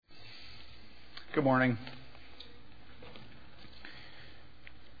Good morning.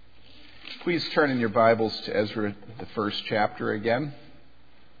 Please turn in your Bibles to Ezra, the first chapter again.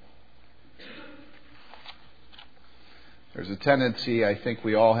 There's a tendency, I think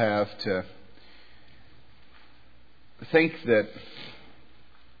we all have, to think that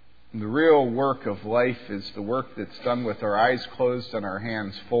the real work of life is the work that's done with our eyes closed and our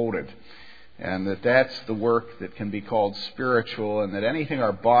hands folded. And that's the work that can be called spiritual, and that anything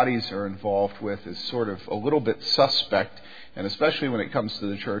our bodies are involved with is sort of a little bit suspect, and especially when it comes to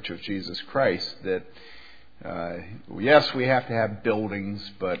the Church of Jesus Christ, that yes, we have to have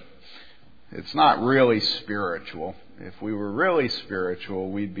buildings, but it's not really spiritual. If we were really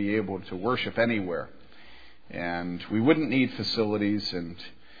spiritual, we'd be able to worship anywhere, and we wouldn't need facilities. And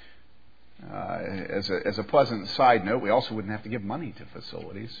as a pleasant side note, we also wouldn't have to give money to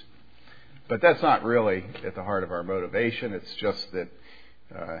facilities. But that's not really at the heart of our motivation. It's just that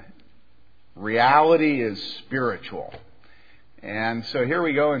reality is spiritual. And so here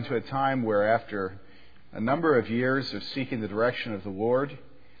we go into a time where, after a number of years of seeking the direction of the Lord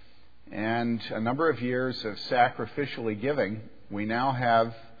and a number of years of sacrificially giving, we now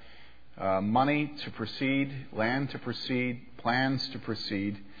have money to proceed, land to proceed, plans to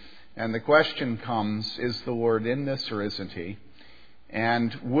proceed. And the question comes, is the Lord in this or isn't He?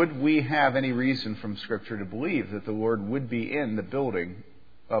 And would we have any reason from Scripture to believe that the Lord would be in the building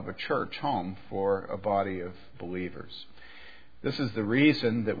of a church home for a body of believers? This is the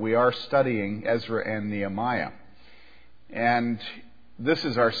reason that we are studying Ezra and Nehemiah. And this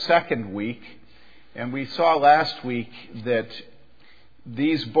is our second week. And we saw last week that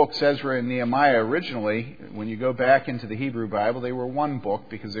these books, Ezra and Nehemiah, originally, when you go back into the Hebrew Bible, they were one book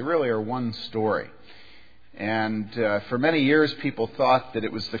because they really are one story. And for many years, people thought that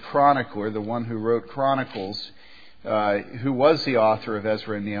it was the chronicler, the one who wrote Chronicles, who was the author of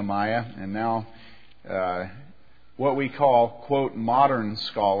Ezra and Nehemiah. And now what we call, quote, modern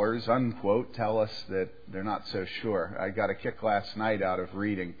scholars, unquote, tell us that they're not so sure. I got a kick last night out of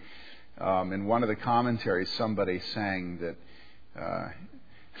reading in one of the commentaries, somebody saying that,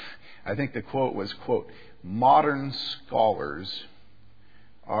 I think the quote was, quote, modern scholars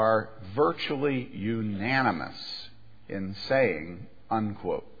are virtually unanimous in saying,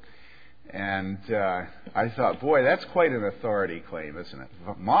 unquote. And I thought, boy, that's quite an authority claim, isn't it?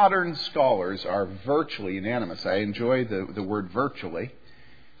 Modern scholars are virtually unanimous. I enjoy the word virtually,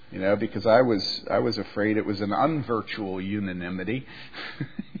 because I was afraid it was an unvirtual unanimity,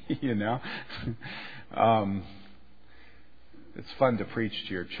 It's fun to preach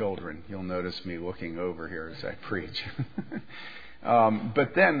to your children. You'll notice me looking over here as I preach.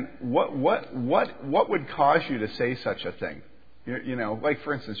 But then, what would cause you to say such a thing? Like,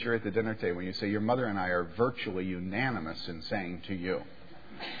 for instance, you're at the dinner table and you say, your mother and I are virtually unanimous in saying to you.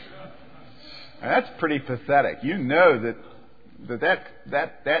 And that's pretty pathetic. You know that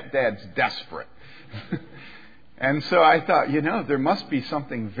dad's desperate. And so I thought, there must be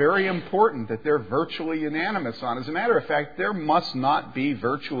something very important that they're virtually unanimous on. As a matter of fact, there must not be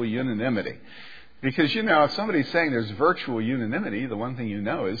virtual unanimity. Because, if somebody's saying there's virtual unanimity, the one thing you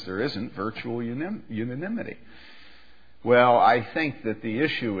know is there isn't virtual unanimity. Well, I think that the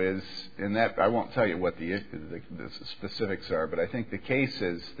issue is, in that, I won't tell you what the specifics are, but I think the case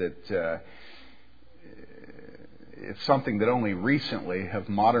is that it's something that only recently have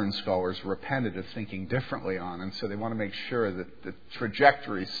modern scholars repented of thinking differently on, and so they want to make sure that the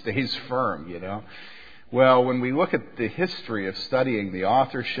trajectory stays firm, Well, when we look at the history of studying the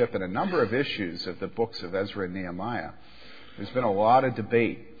authorship and a number of issues of the books of Ezra and Nehemiah, there's been a lot of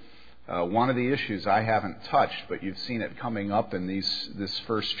debate. One of the issues I haven't touched, but you've seen it coming up in this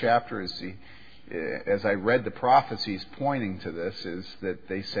first chapter, as I read the prophecies pointing to this, is that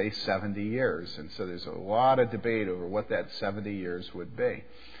they say 70 years. And so there's a lot of debate over what that 70 years would be.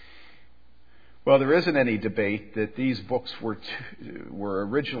 Well, there isn't any debate that these books were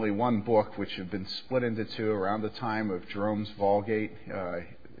originally one book, which had been split into two around the time of Jerome's Vulgate.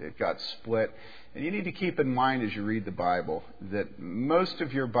 It got split. And you need to keep in mind as you read the Bible that most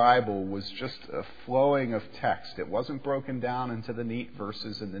of your Bible was just a flowing of text. It wasn't broken down into the neat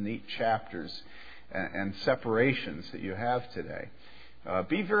verses and the neat chapters and separations that you have today.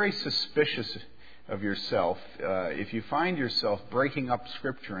 Be very suspicious of yourself if you find yourself breaking up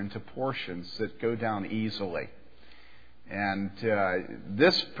Scripture into portions that go down easily. And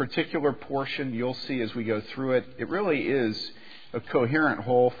this particular portion, you'll see as we go through it, it really is a coherent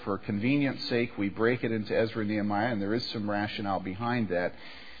whole. For convenience sake, we break it into Ezra and Nehemiah, and there is some rationale behind that.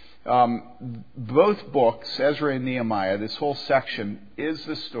 Both books, Ezra and Nehemiah, this whole section is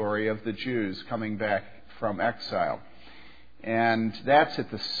the story of the Jews coming back from exile. And that's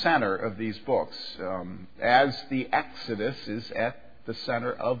at the center of these books. As the Exodus is at the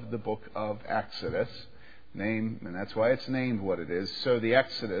center of the book of Exodus, and that's why it's named what it is, so the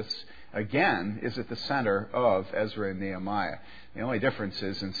Exodus, again, is at the center of Ezra and Nehemiah. The only difference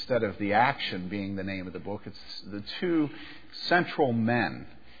is instead of the action being the name of the book, it's the two central men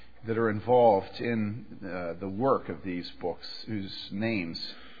that are involved in the work of these books, whose names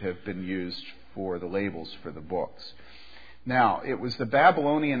have been used for the labels for the books. Now, it was the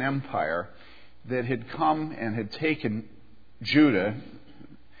Babylonian Empire that had come and had taken Judah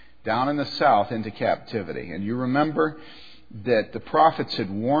down in the south into captivity. And you remember that the prophets had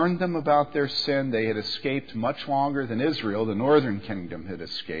warned them about their sin. They had escaped much longer than Israel, the northern kingdom, had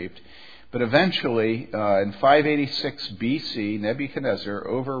escaped. But eventually, in 586 BC, Nebuchadnezzar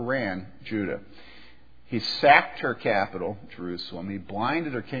overran Judah. He sacked her capital, Jerusalem. He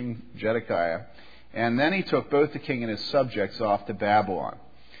blinded her king, Zedekiah. And then he took both the king and his subjects off to Babylon.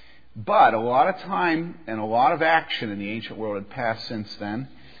 But a lot of time and a lot of action in the ancient world had passed since then.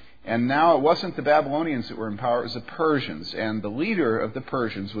 And now it wasn't the Babylonians that were in power, it was the Persians. And the leader of the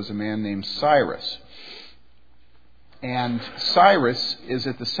Persians was a man named Cyrus. And Cyrus is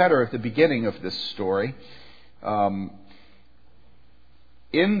at the center of the beginning of this story.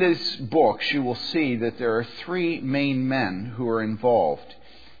 In this book, you will see that there are three main men who are involved.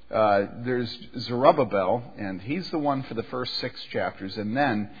 There's Zerubbabel, and he's the one for the first 6 chapters. And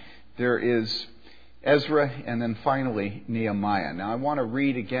then there is Ezra, and then finally Nehemiah. Now I want to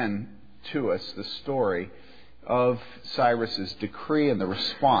read again to us the story of Cyrus's decree and the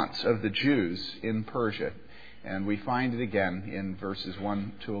response of the Jews in Persia. And we find it again in verses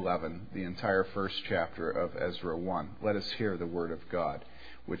 1 to 11, the entire first chapter of Ezra 1. Let us hear the word of God,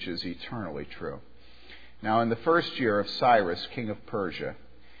 which is eternally true. Now in the first year of Cyrus, king of Persia,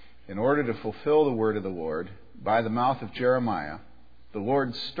 in order to fulfill the word of the Lord, by the mouth of Jeremiah, the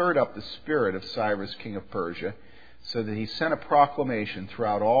Lord stirred up the spirit of Cyrus, king of Persia, so that he sent a proclamation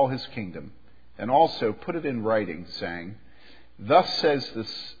throughout all his kingdom, and also put it in writing, saying, "Thus says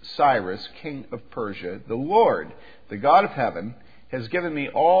this Cyrus, king of Persia, the Lord, the God of heaven, has given me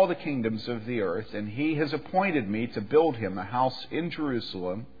all the kingdoms of the earth, and he has appointed me to build him a house in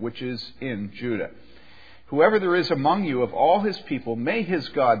Jerusalem, which is in Judah. Whoever there is among you of all his people, may his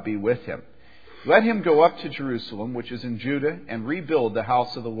God be with him. Let him go up to Jerusalem, which is in Judah, and rebuild the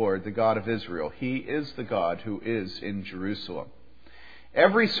house of the Lord, the God of Israel. He is the God who is in Jerusalem.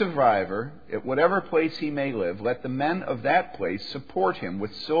 Every survivor, at whatever place he may live, let the men of that place support him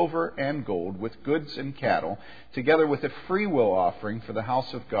with silver and gold, with goods and cattle, together with a freewill offering for the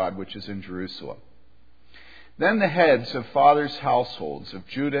house of God, which is in Jerusalem." Then the heads of fathers' households of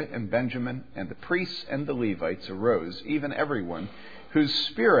Judah and Benjamin, and the priests and the Levites arose, even everyone whose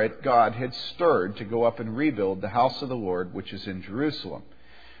spirit God had stirred to go up and rebuild the house of the Lord, which is in Jerusalem.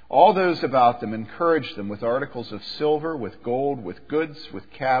 All those about them encouraged them with articles of silver, with gold, with goods,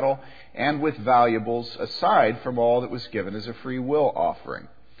 with cattle, and with valuables, aside from all that was given as a free will offering.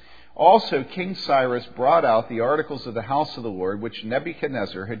 Also King Cyrus brought out the articles of the house of the Lord, which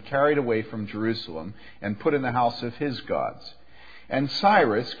Nebuchadnezzar had carried away from Jerusalem, and put in the house of his gods. And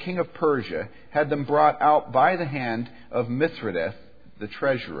Cyrus, king of Persia, had them brought out by the hand of Mithridates, the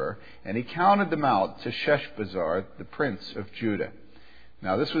treasurer, and he counted them out to Sheshbazzar, the prince of Judah.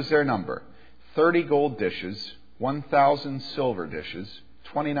 Now this was their number: 30 gold dishes, 1,000 silver dishes,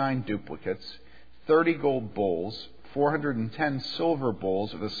 29 duplicates, 30 gold bowls, 410 silver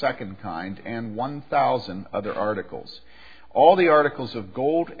bowls of a second kind, and 1,000 other articles. All the articles of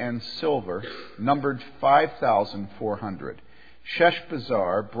gold and silver numbered 5,400.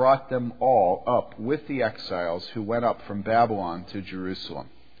 Sheshbazzar brought them all up with the exiles who went up from Babylon to Jerusalem.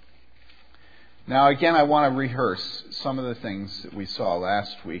 Now again, I want to rehearse some of the things that we saw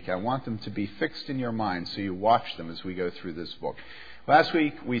last week. I want them to be fixed in your mind so you watch them as we go through this book. Last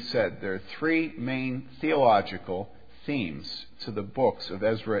week we said there are 3 main theological themes to the books of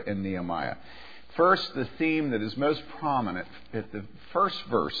Ezra and Nehemiah. First, the theme that is most prominent at the first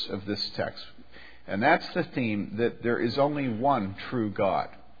verse of this text, and that's the theme that there is only one true God.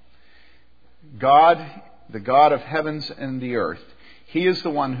 God, the God of heavens and the earth. He is the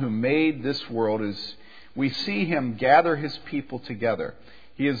one who made this world as we see him gather his people together.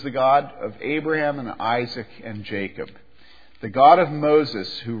 He is the God of Abraham and Isaac and Jacob. The God of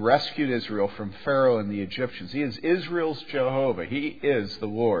Moses who rescued Israel from Pharaoh and the Egyptians. He is Israel's Jehovah. He is the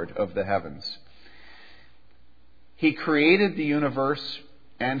Lord of the heavens. He created the universe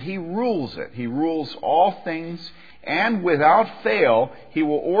and he rules it. He rules all things, and without fail, he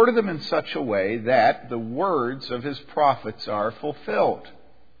will order them in such a way that the words of his prophets are fulfilled.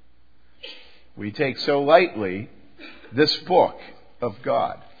 We take so lightly this book of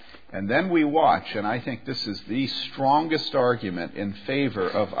God. And then we watch, and I think this is the strongest argument in favor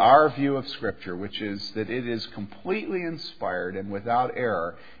of our view of Scripture, which is that it is completely inspired and without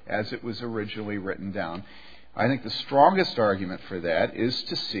error as it was originally written down. I think the strongest argument for that is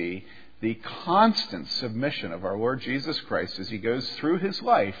to see the constant submission of our Lord Jesus Christ as he goes through his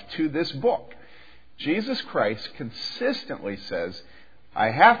life to this book. Jesus Christ consistently says, I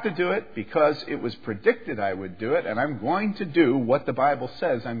have to do it because it was predicted I would do it, and I'm going to do what the Bible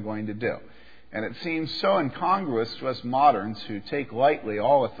says I'm going to do. And it seems so incongruous to us moderns who take lightly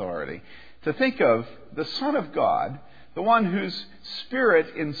all authority to think of the Son of God, the one whose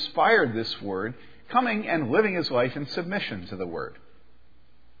Spirit inspired this Word, coming and living his life in submission to the Word.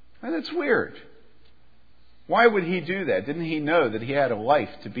 And it's weird. Why would he do that? Didn't he know that he had a life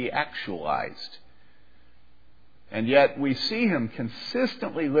to be actualized? And yet we see him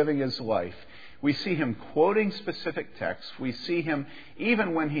consistently living his life. We see him quoting specific texts. We see him,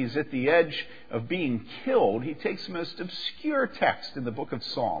 even when he's at the edge of being killed, he takes the most obscure text in the book of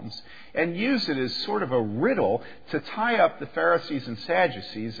Psalms and uses it as sort of a riddle to tie up the Pharisees and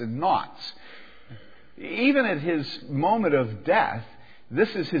Sadducees in knots. Even at his moment of death, this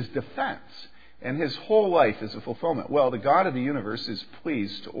is his defense. And his whole life is a fulfillment. Well, the God of the universe is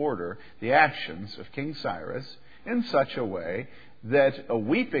pleased to order the actions of King Cyrus in such a way that a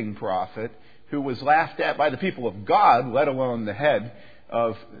weeping prophet who was laughed at by the people of God, let alone the head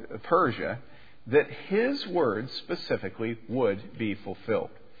of Persia, that his words specifically would be fulfilled.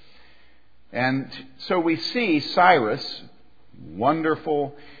 And so we see Cyrus,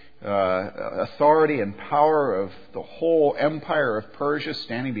 wonderful authority and power of the whole empire of Persia,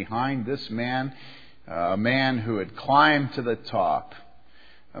 standing behind this man, a man who had climbed to the top,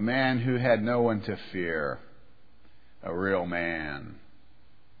 a man who had no one to fear, a real man.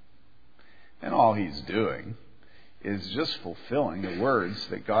 And all he's doing is just fulfilling the words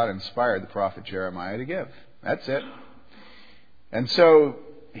that God inspired the prophet Jeremiah to give. That's it. And so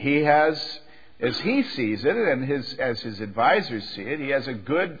he has, as he sees it, and as his advisors see it, he has a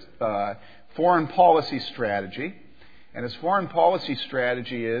good foreign policy strategy. And his foreign policy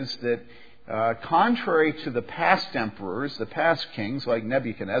strategy is that contrary to the past emperors, the past kings like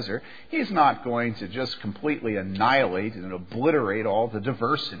Nebuchadnezzar, he's not going to just completely annihilate and obliterate all the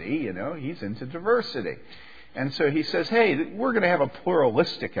diversity. He's into diversity. And so he says, hey, we're going to have a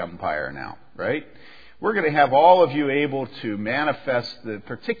pluralistic empire now, right? We're going to have all of you able to manifest the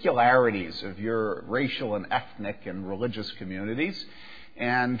particularities of your racial and ethnic and religious communities.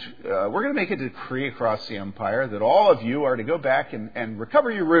 And we're going to make a decree across the empire that all of you are to go back and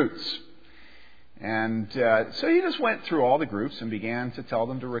recover your roots. And so he just went through all the groups and began to tell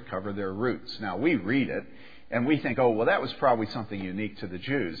them to recover their roots. Now, we read it, and we think, oh, well, that was probably something unique to the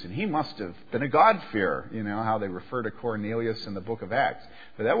Jews. And he must have been a God-fearer, how they refer to Cornelius in the book of Acts.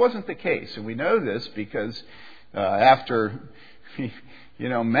 But that wasn't the case. And we know this because after,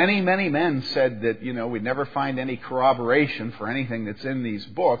 many, many men said that, we'd never find any corroboration for anything that's in these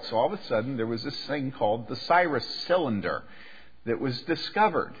books, all of a sudden there was this thing called the Cyrus cylinder that was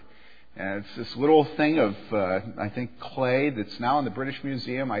discovered. And it's this little thing of, I think, clay that's now in the British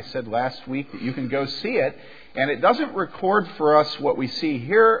Museum. I said last week that you can go see it. And it doesn't record for us what we see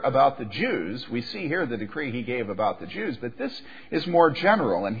here about the Jews. We see here the decree he gave about the Jews. But this is more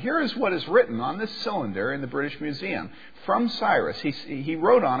general. And here is what is written on this cylinder in the British Museum from Cyrus. He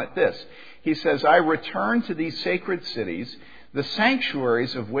wrote on it this. He says, I return to these sacred cities, the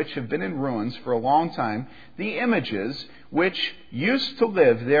sanctuaries of which have been in ruins for a long time, the images which used to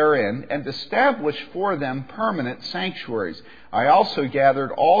live therein, and established for them permanent sanctuaries. I also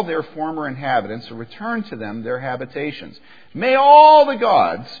gathered all their former inhabitants and returned to them their habitations. May all the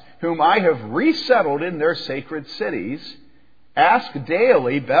gods whom I have resettled in their sacred cities ask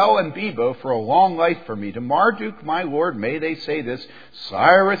daily Bel and Bebo for a long life for me. To Marduk, my lord, may they say this,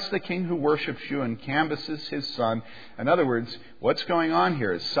 Cyrus the king who worships you and Cambyses his son. In other words, what's going on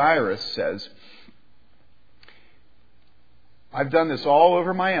here is Cyrus says, I've done this all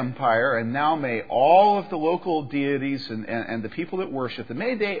over my empire, and now may all of the local deities and the people that worship them,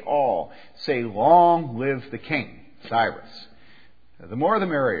 may they all say, long live the king, Cyrus. The more the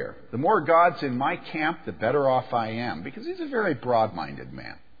merrier. The more gods in my camp, the better off I am. Because he's a very broad-minded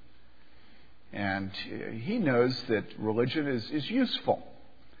man. And he knows that religion is useful.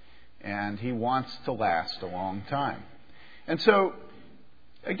 And he wants to last a long time. And so,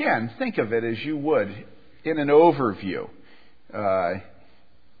 again, think of it as you would in an overview.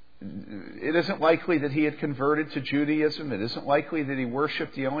 It isn't likely that he had converted to Judaism. It isn't likely that he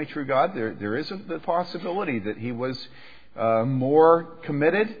worshipped the only true God. There is the possibility that he was more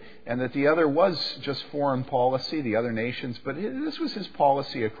committed, and that the other was just foreign policy, the other nations, but this was his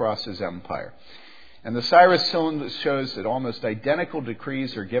policy across his empire. And the Cyrus shows that almost identical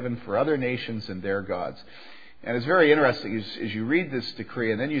decrees are given for other nations and their gods. And it's very interesting as you read this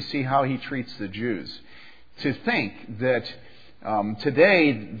decree, and then you see how he treats the Jews, to think that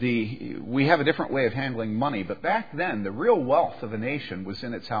today we have a different way of handling money, but back then the real wealth of a nation was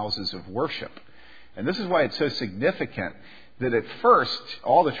in its houses of worship. And this is why it's so significant that at first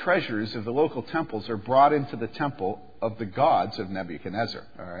all the treasures of the local temples are brought into the temple of the gods of Nebuchadnezzar.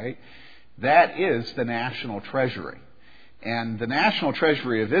 All right? That is the national treasury. And the national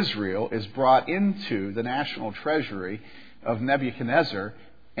treasury of Israel is brought into the national treasury of Nebuchadnezzar,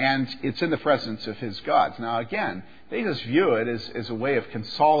 and it's in the presence of his gods. Now again, they just view it as a way of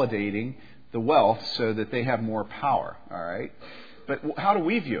consolidating the wealth so that they have more power. All right? But how do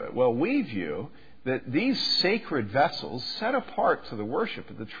we view it? Well, we view that these sacred vessels, set apart to the worship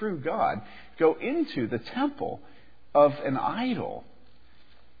of the true God, go into the temple of an idol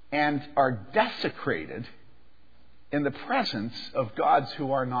and are desecrated in the presence of gods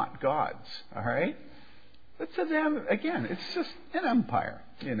who are not gods. All right? But to them, again, it's just an empire.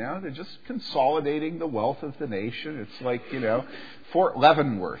 They're just consolidating the wealth of the nation. It's like, Fort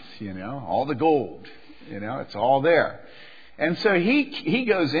Leavenworth, all the gold. It's all there. And so he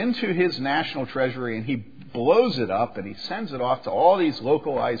goes into his national treasury and he blows it up and he sends it off to all these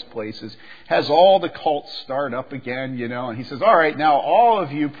localized places, has all the cults start up again, and he says, all right, now all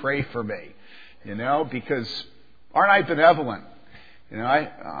of you pray for me, because aren't I benevolent?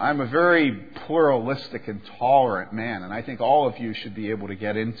 I'm a very pluralistic and tolerant man, and I think all of you should be able to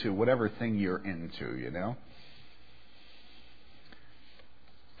get into whatever thing you're into,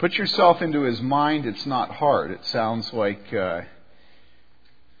 Put yourself into his mind. It's not hard. It sounds like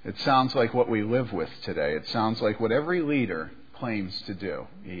what we live with today. It sounds like what every leader claims to do.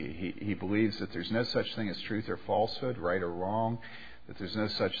 He believes that there's no such thing as truth or falsehood, right or wrong, that there's no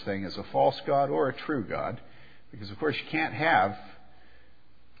such thing as a false God or a true God, because of course you can't have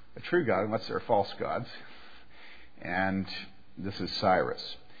a true God unless there are false gods. And this is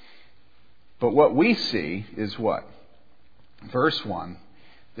Cyrus. But what we see is what? Verse 1.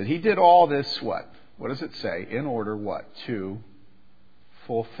 That he did all this, what? What does it say? In order, what? To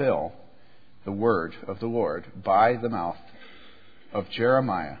fulfill the word of the Lord by the mouth of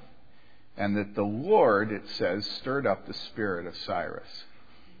Jeremiah. And that the Lord, it says, stirred up the spirit of Cyrus.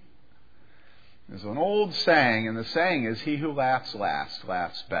 There's an old saying, and the saying is, he who laughs last,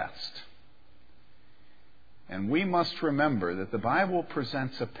 laughs best. And we must remember that the Bible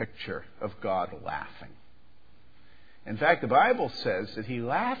presents a picture of God laughing. In fact, the Bible says that he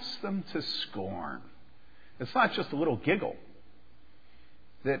laughs them to scorn. It's not just a little giggle.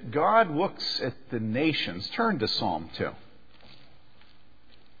 That God looks at the nations. Turn to Psalm 2.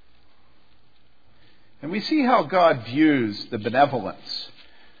 And we see how God views the benevolence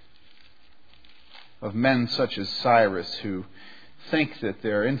of men such as Cyrus, who think that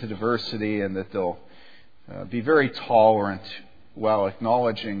they're into diversity and that they'll be very tolerant while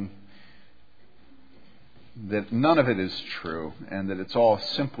acknowledging that none of it is true and that it's all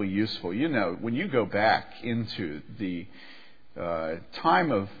simply useful. When you go back into the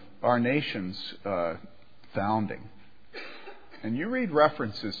time of our nation's founding and you read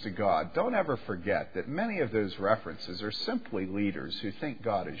references to God, don't ever forget that many of those references are simply leaders who think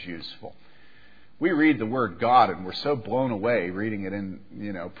God is useful. We read the word God and we're so blown away reading it in,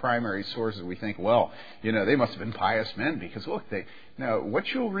 primary sources. We think, well, they must have been pious men because look, what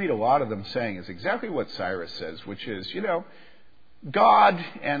you'll read a lot of them saying is exactly what Cyrus says, which is, God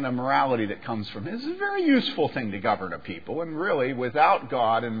and the morality that comes from it is a very useful thing to govern a people. And really, without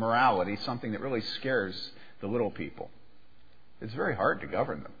God and morality, something that really scares the little people, it's very hard to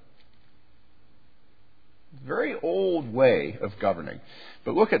govern them. Very old way of governing.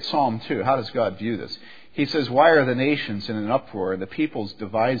 But look at Psalm 2. How does God view this? He says, why are the nations in an uproar and the peoples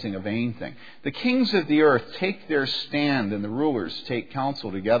devising a vain thing? The kings of the earth take their stand and the rulers take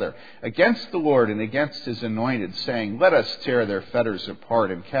counsel together against the Lord and against his anointed, saying, let us tear their fetters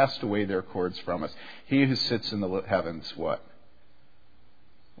apart and cast away their cords from us. He who sits in the heavens, what?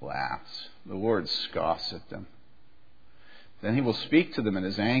 Laughs. The Lord scoffs at them. Then he will speak to them in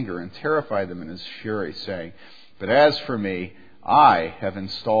his anger and terrify them in his fury, saying, but as for me, I have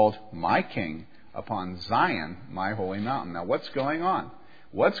installed my king upon Zion, my holy mountain. Now what's going on?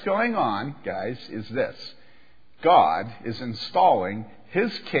 What's going on, guys, is this. God is installing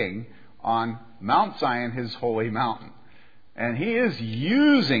his king on Mount Zion, his holy mountain. And he is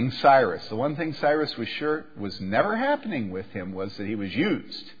using Cyrus. The one thing Cyrus was sure was never happening with him was that he was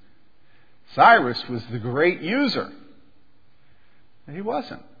used. Cyrus was the great user. And he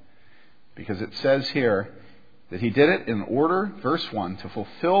wasn't. Because it says here that he did it in order, verse 1, to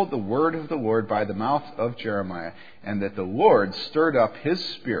fulfill the word of the Lord by the mouth of Jeremiah, and that the Lord stirred up his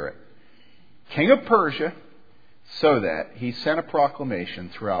spirit, king of Persia, so that he sent a proclamation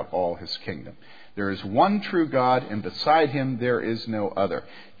throughout all his kingdom. There is one true God, and beside him there is no other.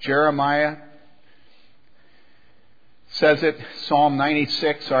 Jeremiah says it, Psalm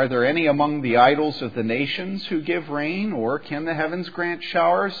 96, are there any among the idols of the nations who give rain, or can the heavens grant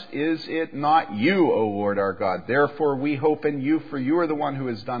showers? Is it not you, O Lord our God? Therefore we hope in you, for you are the one who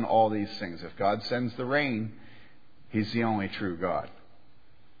has done all these things. If God sends the rain, he's the only true God.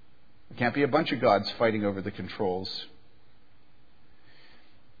 There can't be a bunch of gods fighting over the controls.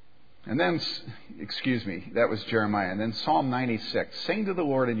 And then, that was Jeremiah. And then Psalm 96. Sing to the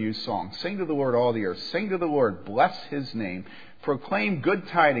Lord a new song. Sing to the Lord all the earth. Sing to the Lord. Bless his name. Proclaim good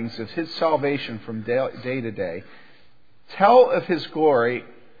tidings of his salvation from day to day. Tell of his glory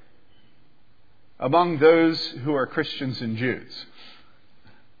among those who are Christians and Jews.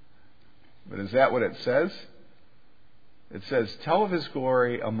 But is that what it says? It says, tell of his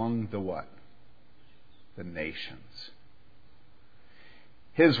glory among the what? The nations.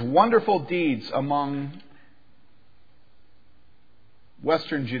 His wonderful deeds among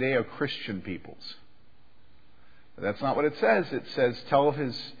Western Judeo-Christian peoples. But that's not what it says. It says, tell of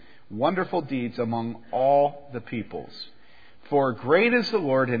his wonderful deeds among all the peoples. For great is the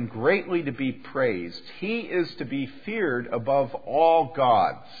Lord and greatly to be praised. He is to be feared above all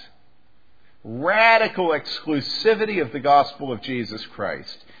gods. Radical exclusivity of the gospel of Jesus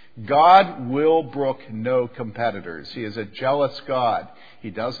Christ. God will brook no competitors. He is a jealous God. He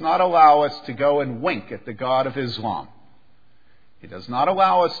does not allow us to go and wink at the God of Islam. He does not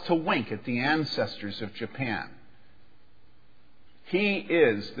allow us to wink at the ancestors of Japan. He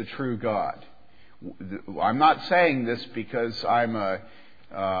is the true God. I'm not saying this because I'm a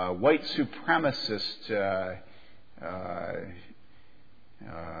white supremacist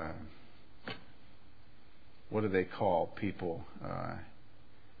what do they call people?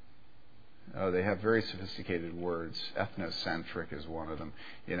 They have very sophisticated words. Ethnocentric is one of them.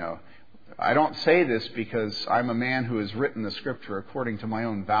 I don't say this because I'm a man who has written the Scripture according to my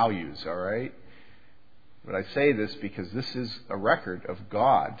own values, all right? But I say this because this is a record of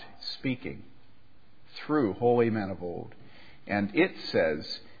God speaking through holy men of old. And it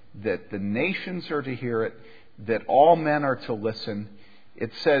says that the nations are to hear it, that all men are to listen.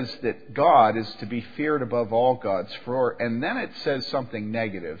 It says that God is to be feared above all gods. And then it says something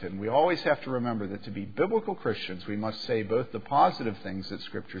negative. And we always have to remember that to be biblical Christians, we must say both the positive things that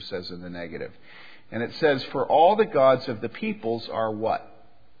Scripture says and the negative. And it says, for all the gods of the peoples are what?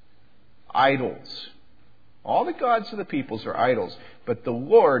 Idols. All the gods of the peoples are idols. But the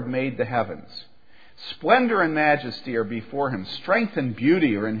Lord made the heavens. Splendor and majesty are before him. Strength and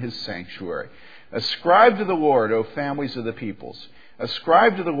beauty are in his sanctuary. Ascribe to the Lord, O families of the peoples.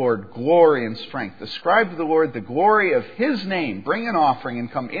 Ascribe to the Lord glory and strength. Ascribe to the Lord the glory of his name. Bring an offering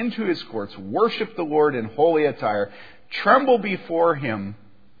and come into his courts. Worship the Lord in holy attire. Tremble before him,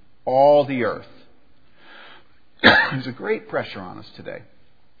 all the earth. There's a great pressure on us today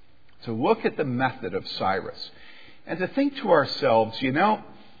to look at the method of Cyrus and to think to ourselves,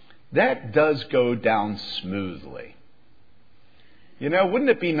 that does go down smoothly. Wouldn't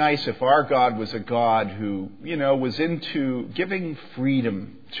it be nice if our God was a God who, was into giving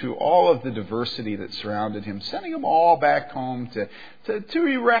freedom to all of the diversity that surrounded him, sending them all back home to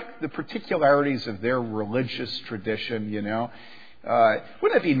erect the particularities of their religious tradition,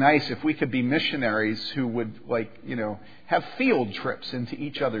 Wouldn't it be nice if we could be missionaries who would, have field trips into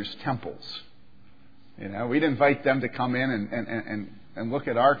each other's temples? We'd invite them to come in and look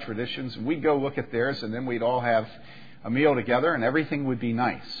at our traditions, and we'd go look at theirs, and then we'd all have a meal together, and everything would be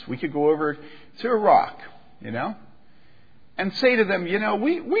nice. We could go over to Iraq, and say to them,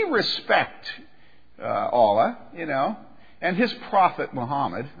 we respect Allah, and his prophet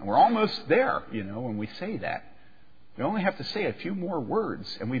Muhammad, and we're almost there, when we say that. We only have to say a few more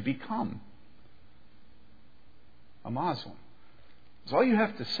words, and we become a Muslim. It's all you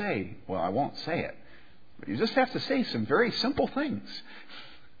have to say. Well, I won't say it, but you just have to say some very simple things.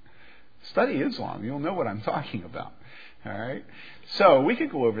 Study Islam. You'll know what I'm talking about. All right? So we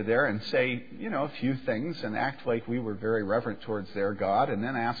could go over there and say, a few things and act like we were very reverent towards their God, and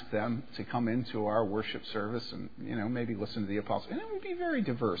then ask them to come into our worship service and, maybe listen to the apostles. And it would be very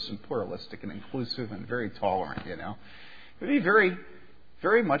diverse and pluralistic and inclusive and very tolerant, It would be very,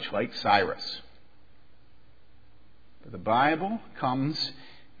 very much like Cyrus. But the Bible comes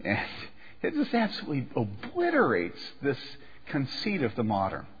and it just absolutely obliterates this conceit of the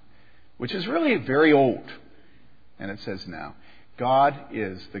modern, which is really very old. And it says now, God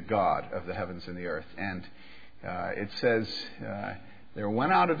is the God of the heavens and the earth. And it says, there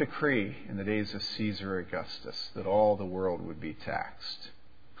went out a decree in the days of Caesar Augustus that all the world would be taxed.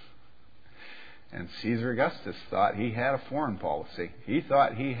 And Caesar Augustus thought he had a foreign policy. He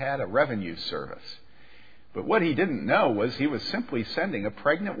thought he had a revenue service. But what he didn't know was he was simply sending a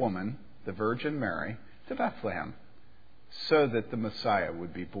pregnant woman, the Virgin Mary, to Bethlehem so that the Messiah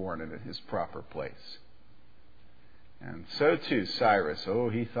would be born in his proper place. And so too Cyrus,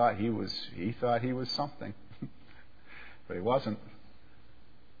 he thought he was something. But he wasn't.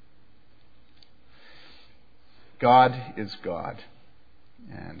 God is God,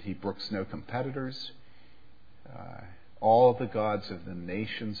 and he brooks no competitors. All the gods of the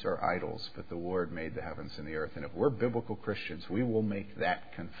nations are idols, but the Lord made the heavens and the earth. And if we're biblical Christians, we will make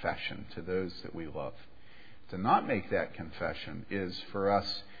that confession to those that we love. To not make that confession is for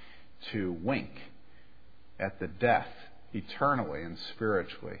us to wink at the death, eternally and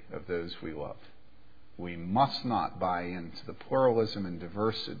spiritually, of those we love. We must not buy into the pluralism and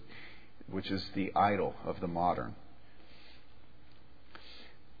diversity, which is the idol of the modern.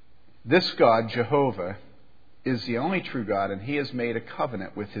 This God, Jehovah, is the only true God, and he has made a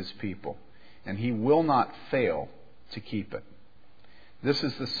covenant with his people, and he will not fail to keep it. This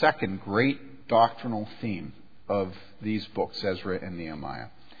is the second great doctrinal theme of these books, Ezra and Nehemiah.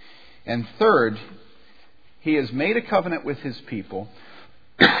 And third, he has made a covenant with his people,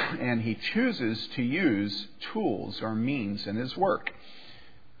 and he chooses to use tools or means in his work.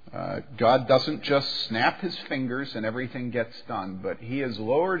 God doesn't just snap his fingers and everything gets done, but he has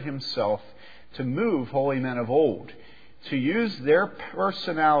lowered himself to move holy men of old, to use their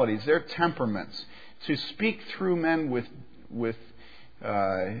personalities, their temperaments, to speak through men with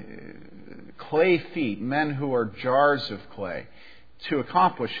clay feet, men who are jars of clay, to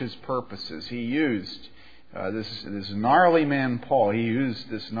accomplish his purposes. He used this gnarly man Paul. He used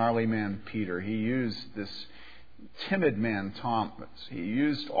this gnarly man Peter. He used this timid man Thomas. He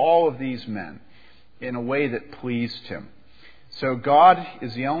used all of these men in a way that pleased him. So God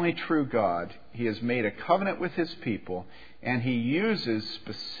is the only true God. He has made a covenant with his people, and he uses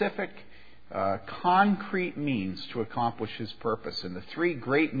specific, concrete means to accomplish his purpose. And the three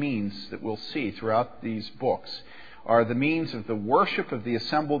great means that we'll see throughout these books are the means of the worship of the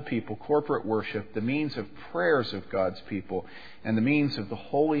assembled people, corporate worship, the means of prayers of God's people, and the means of the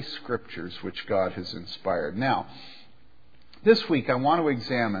Holy Scriptures which God has inspired. Now, this week I want to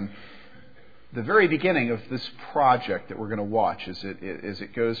examine the very beginning of this project that we're going to watch as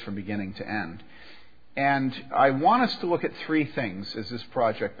it goes from beginning to end. And I want us to look at three things as this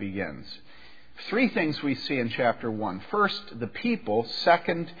project begins. Three things we see in chapter 1. First, the people.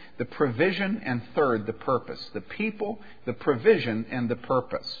 Second, the provision. And third, the purpose. The people, the provision, and the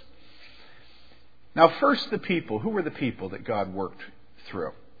purpose. Now, first, the people. Who were the people that God worked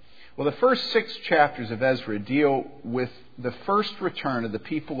through? Well, the first 6 chapters of Ezra deal with the first return of the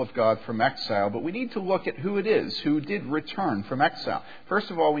people of God from exile, but we need to look at who it is who did return from exile.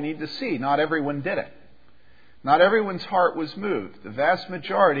 First of all, we need to see not everyone did it. Not everyone's heart was moved. The vast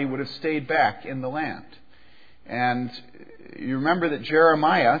majority would have stayed back in the land. And you remember that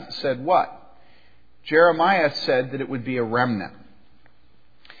Jeremiah said what? Jeremiah said that it would be a remnant.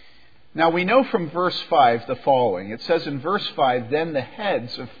 Now we know from verse 5 the following. It says in verse 5, "Then the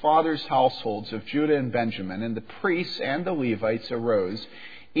heads of fathers' households of Judah and Benjamin, and the priests and the Levites arose,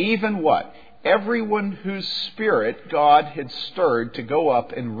 even what? Everyone whose spirit God had stirred to go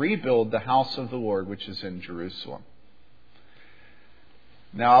up and rebuild the house of the Lord, which is in Jerusalem."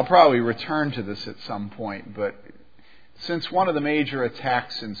 Now, I'll probably return to this at some point, but since one of the major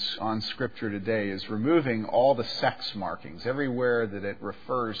attacks on Scripture today is removing all the sex markings, everywhere that it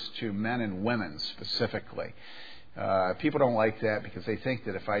refers to men and women specifically, people don't like that because they think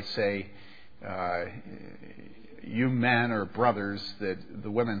that if I say you men or brothers, that the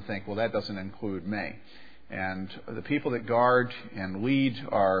women think, well, that doesn't include me. And the people that guard and lead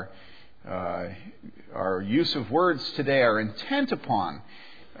our use of words today are intent upon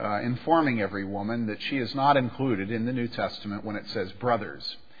informing every woman that she is not included in the New Testament when it says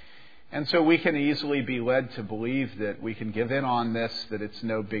brothers. And so we can easily be led to believe that we can give in on this, that it's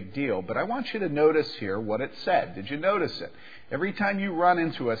no big deal. But I want you to notice here what it said. Did you notice it? Every time you run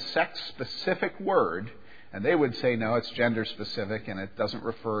into a sex-specific word, and they would say, no, it's gender-specific and it doesn't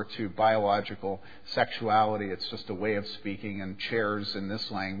refer to biological sexuality. It's just a way of speaking, and chairs in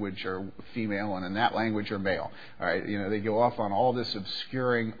this language are female and in that language are male. All right, they go off on all this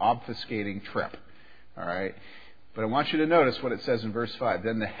obscuring, obfuscating trip. All right, but I want you to notice what it says in verse 5.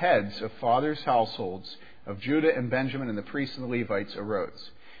 "Then the heads of fathers' households of Judah and Benjamin and the priests and the Levites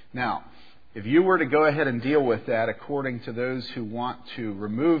arose." Now, If you were to go ahead and deal with that according to those who want to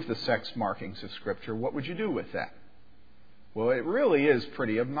remove the sex markings of Scripture, what would you do with that? Well, it really is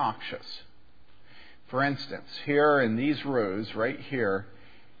pretty obnoxious. For instance, here in these rows, right here,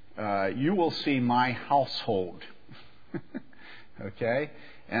 you will see my household. Okay?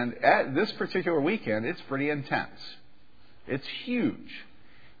 And at this particular weekend, it's pretty intense. It's huge.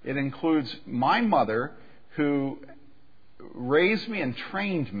 It includes my mother, who raised me and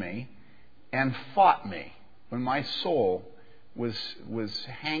trained me and fought me when my soul was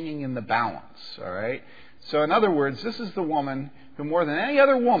hanging in the balance. All right? So in other words, this is the woman who more than any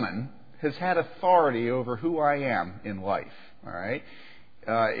other woman has had authority over who I am in life. All right?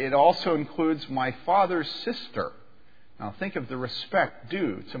 It also includes my father's sister. Now think of the respect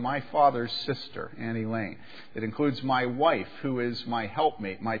due to my father's sister, Annie Lane. It includes my wife, who is my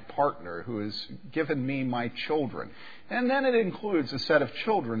helpmate, my partner, who has given me my children. And then it includes a set of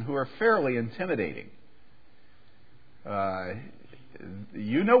children who are fairly intimidating.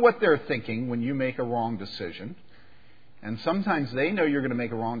 You know what they're thinking when you make a wrong decision. And sometimes they know you're going to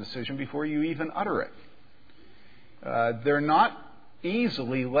make a wrong decision before you even utter it. They're not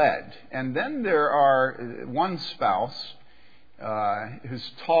easily led. And then there are one spouse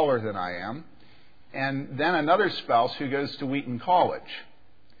who's taller than I am, and then another spouse who goes to Wheaton College.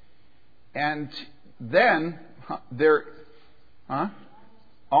 And then there... Huh?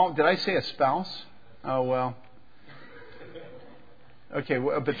 Oh, did I say a spouse? Oh, well. Okay,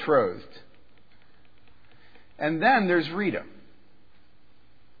 well, betrothed. And then there's Rita.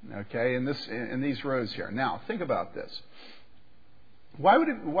 Okay, in these rows here. Now, think about this. Why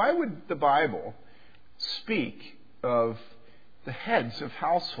would the Bible speak of the heads of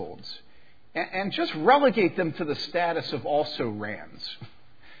households and just relegate them to the status of also rans?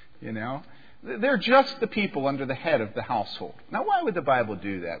 You know? They're just the people under the head of the household. Now, why would the Bible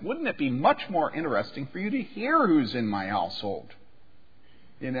do that? Wouldn't it be much more interesting for you to hear who's in my household?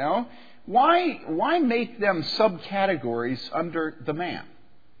 You know? Why make them subcategories under the man?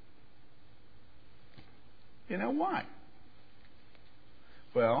 You know, why?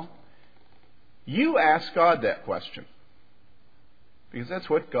 Well, you ask God that question, because that's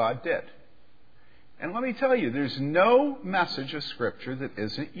what God did. And let me tell you, there's no message of Scripture that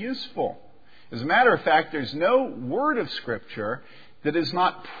isn't useful. As a matter of fact, there's no word of Scripture that is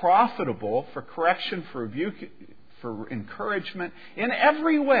not profitable for correction, for rebuke, for encouragement, in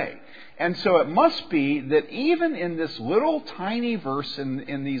every way. And so it must be that even in this little tiny verse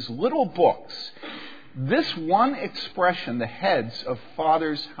in these little books, this one expression, the heads of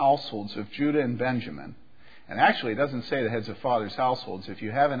fathers' households of Judah and Benjamin, and actually it doesn't say the heads of fathers' households. If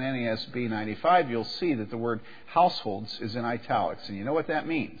you have an NASB 95, you'll see that the word households is in italics. And you know what that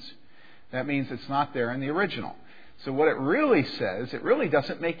means? That means it's not there in the original. So what it really says, it really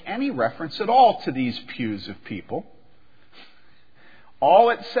doesn't make any reference at all to these pews of people. All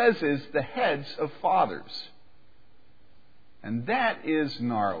it says is the heads of fathers. And that is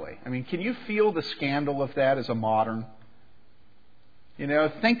gnarly. I mean, can you feel the scandal of that as a modern? You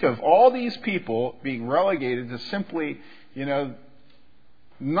know, think of all these people being relegated to simply,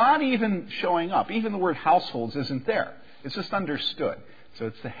 not even showing up. Even the word households isn't there. It's just understood. So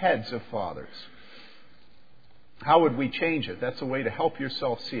it's the heads of fathers. How would we change it? That's a way to help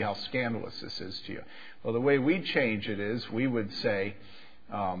yourself see how scandalous this is to you. Well, the way we change it is we would say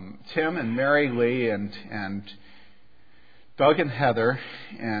Tim and Mary Lee and Doug and Heather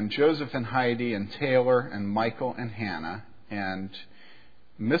and Joseph and Heidi and Taylor and Michael and Hannah and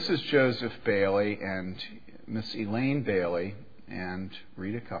Mrs. Joseph Bailey and Miss Elaine Bailey and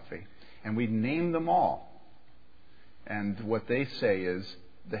Rita Cuffey. And we name them all. And what they say is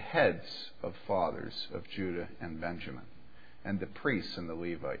the heads of fathers of Judah and Benjamin, and the priests and the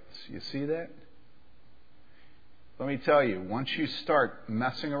Levites. You see that? Let me tell you, once you start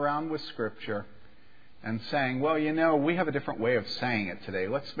messing around with Scripture and saying, well, we have a different way of saying it today.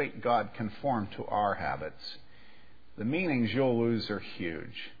 Let's make God conform to our habits. The meanings you'll lose are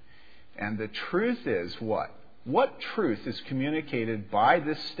huge. And the truth is what? What truth is communicated by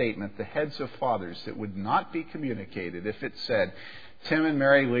this statement, the heads of fathers, that would not be communicated if it said Tim and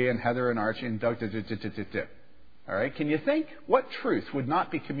Mary Lee and Heather and Archie and Doug? All right, can you think? What truth would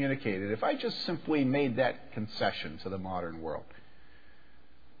not be communicated if I just simply made that concession to the modern world?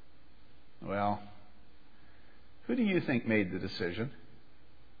 Well, who do you think made the decision?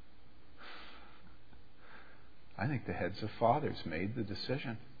 I think the heads of fathers made the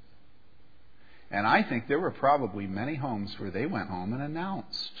decision. And I think there were probably many homes where they went home and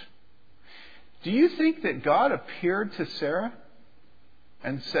announced. Do you think that God appeared to Sarah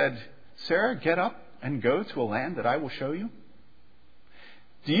and said, Sarah, get up and go to a land that I will show you?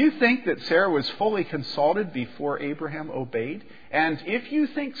 Do you think that Sarah was fully consulted before Abraham obeyed? And if you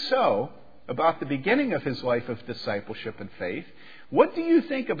think so about the beginning of his life of discipleship and faith, what do you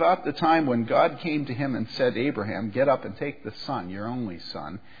think about the time when God came to him and said, Abraham, get up and take the son, your only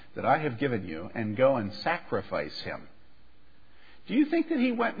son, that I have given you, and go and sacrifice him? Do you think that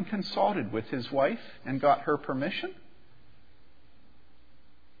he went and consulted with his wife and got her permission?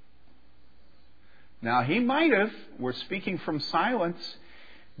 Now, he might have. We're speaking from silence.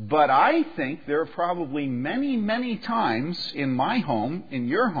 But I think there are probably many, many times in my home, in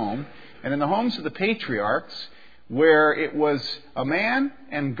your home, and in the homes of the patriarchs, where it was a man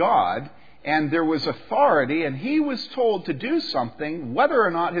and God, and there was authority, and he was told to do something, whether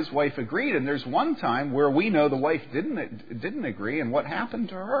or not his wife agreed. And there's one time where we know the wife didn't agree, and what happened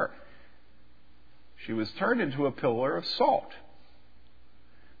to her? She was turned into a pillar of salt.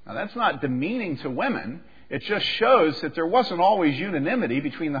 Now, that's not demeaning to women. It just shows that there wasn't always unanimity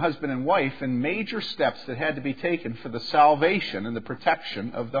between the husband and wife in major steps that had to be taken for the salvation and the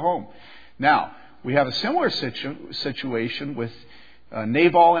protection of the home. Now, we have a similar situation with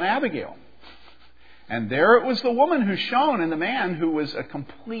Nabal and Abigail. And there it was the woman who shone and the man who was a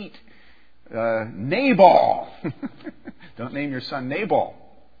complete Nabal. Don't name your son Nabal.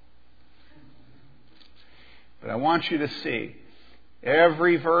 But I want you to see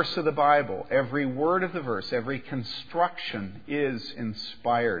every verse of the Bible, every word of the verse, every construction is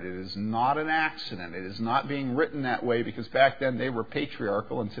inspired. It is not an accident. It is not being written that way because back then they were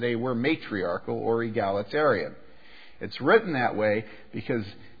patriarchal and today we're matriarchal or egalitarian. It's written that way because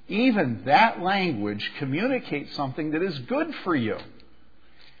even that language communicates something that is good for you.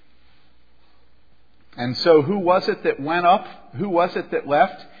 And so who was it that went up? Who was it that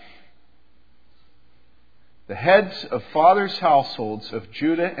left? The heads of fathers' households of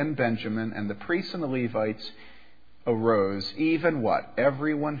Judah and Benjamin and the priests and the Levites arose, even what?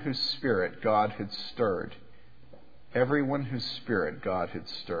 Everyone whose spirit God had stirred. Everyone whose spirit God had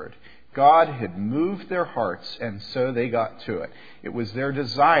stirred. God had moved their hearts, and so they got to it. It was their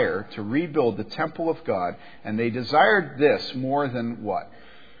desire to rebuild the temple of God, and they desired this more than what?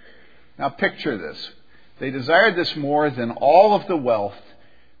 Now picture this. They desired this more than all of the wealth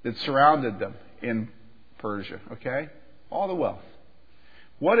that surrounded them in Persia, okay? All the wealth.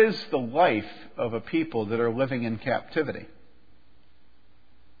 What is the life of a people that are living in captivity?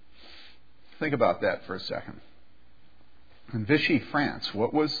 Think about that for a second. In Vichy, France,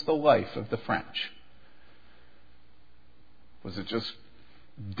 what was the life of the French? Was it just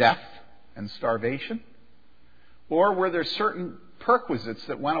death and starvation? Or were there certain perquisites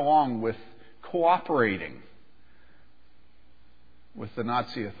that went along with cooperating with the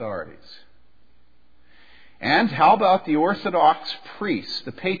Nazi authorities? And how about the Orthodox priests,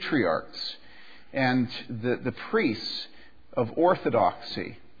 the patriarchs, and the priests of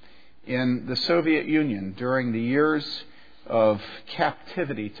Orthodoxy in the Soviet Union during the years of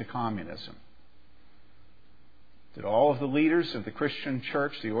captivity to communism? Did all of the leaders of the Christian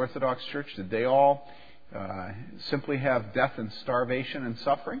church, the Orthodox church, did they all simply have death and starvation and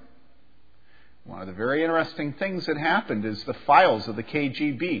suffering? One of the very interesting things that happened is the files of the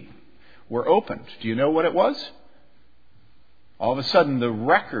KGB were opened. Do you know what it was? All of a sudden, the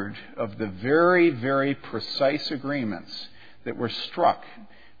record of the very, very precise agreements that were struck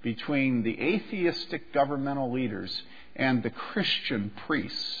between the atheistic governmental leaders and the Christian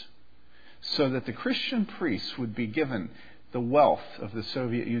priests, so that the Christian priests would be given the wealth of the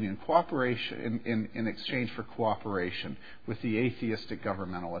Soviet Union, cooperation in exchange for cooperation with the atheistic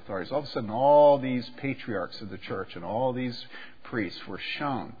governmental authorities. All of a sudden, all these patriarchs of the church and all these priests were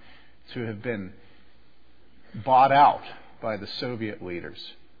shown to have been bought out by the Soviet leaders.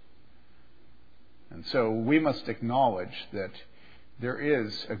 And so we must acknowledge that there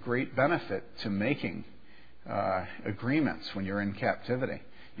is a great benefit to making agreements when you're in captivity.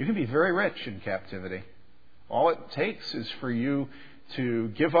 You can be very rich in captivity. All it takes is for you to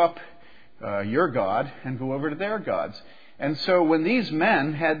give up your God and go over to their gods. And so when these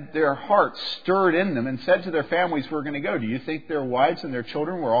men had their hearts stirred in them and said to their families, we're going to go, do you think their wives and their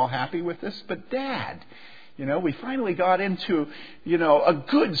children were all happy with this? But Dad, we finally got into, a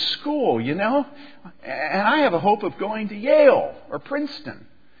good school, and I have a hope of going to Yale or Princeton,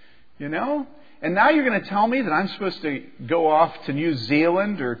 and now you're going to tell me that I'm supposed to go off to New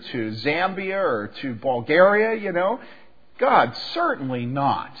Zealand or to Zambia or to Bulgaria, God, certainly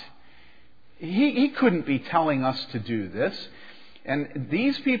not. He couldn't be telling us to do this. And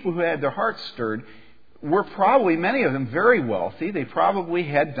these people who had their hearts stirred were probably, many of them, very wealthy. They probably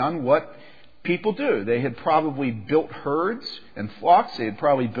had done what people do. They had probably built herds and flocks. They had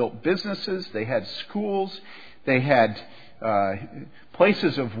probably built businesses. They had schools. They had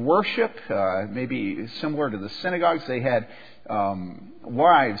places of worship, maybe similar to the synagogues. They had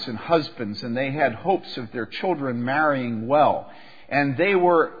wives and husbands, and they had hopes of their children marrying well. And they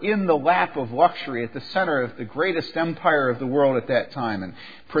were in the lap of luxury at the center of the greatest empire of the world at that time. And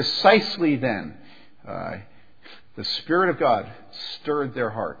precisely then, the Spirit of God stirred their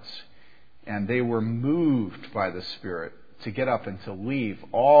hearts. And they were moved by the Spirit to get up and to leave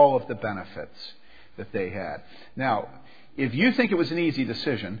all of the benefits that they had. Now, if you think it was an easy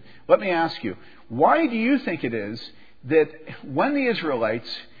decision, let me ask you, why do you think it is that when the Israelites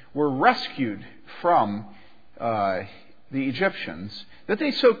were rescued from the Egyptians, that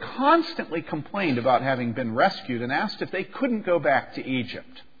they so constantly complained about having been rescued and asked if they couldn't go back to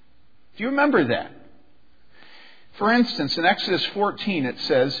Egypt? Do you remember that? For instance, in Exodus 14 it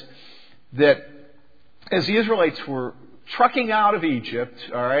says that as the Israelites were trucking out of Egypt,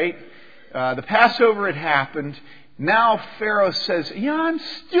 all right, the Passover had happened. Now Pharaoh says, I'm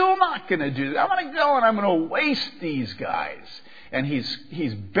still not going to do that. I'm going to go and I'm going to waste these guys. And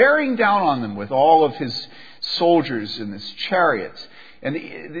he's bearing down on them with all of his soldiers and his chariots. And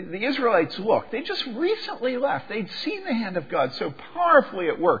the Israelites, look, they just recently left. They'd seen the hand of God so powerfully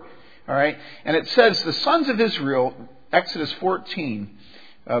at work. All right? And it says, the sons of Israel, Exodus 14,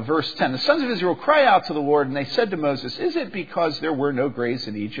 verse 10, the sons of Israel cry out to the Lord, and they said to Moses, is it because there were no graves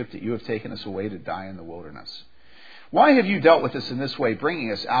in Egypt that you have taken us away to die in the wilderness? Why have you dealt with us in this way,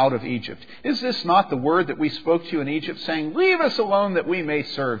 bringing us out of Egypt? Is this not the word that we spoke to you in Egypt, saying, leave us alone that we may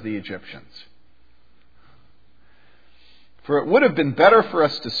serve the Egyptians? For it would have been better for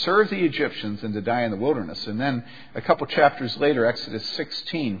us to serve the Egyptians than to die in the wilderness. And then a couple chapters later, Exodus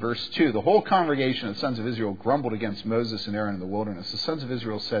 16, verse 2, the whole congregation of the sons of Israel grumbled against Moses and Aaron in the wilderness. The sons of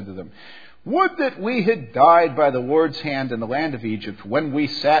Israel said to them, would that we had died by the Lord's hand in the land of Egypt, when we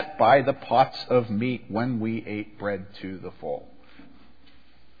sat by the pots of meat, when we ate bread to the full.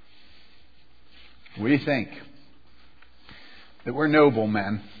 We think that we're noble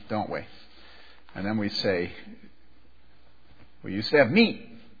men, don't we? And then we say, we used to have meat.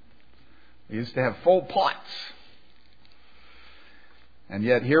 We used to have full pots. And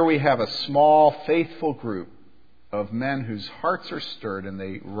yet here we have a small, faithful group of men whose hearts are stirred, and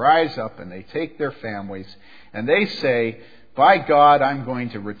they rise up and they take their families and they say, by God, I'm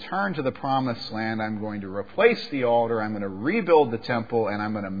going to return to the promised land. I'm going to replace the altar. I'm going to rebuild the temple, and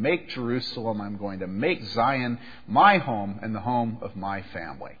I'm going to make Jerusalem. I'm going to make Zion my home and the home of my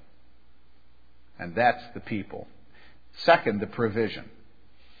family. And that's the people. Second, the provision.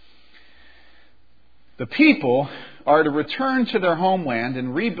 The people are to return to their homeland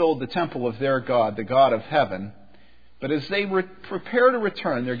and rebuild the temple of their God, the God of heaven. But as they prepare to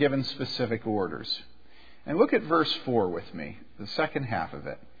return, they're given specific orders. And look at verse 4 with me, the second half of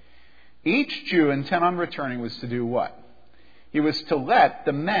it. Each Jew intent on returning was to do what? He was to let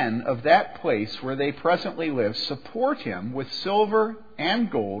the men of that place where they presently live support him with silver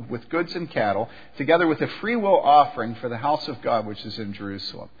and gold, with goods and cattle, together with a freewill offering for the house of God which is in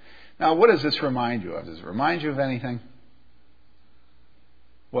Jerusalem. Now, what does this remind you of? Does it remind you of anything?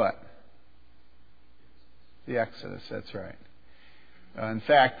 What? The Exodus, that's right. In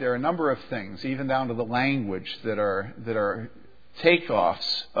fact, there are a number of things, even down to the language, that are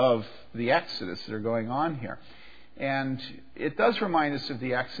takeoffs of the Exodus that are going on here. And it does remind us of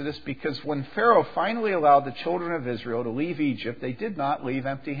the Exodus because when Pharaoh finally allowed the children of Israel to leave Egypt, they did not leave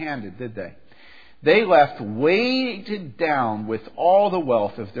empty-handed, did they? They left weighted down with all the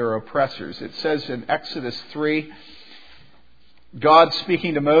wealth of their oppressors. It says in Exodus 3, God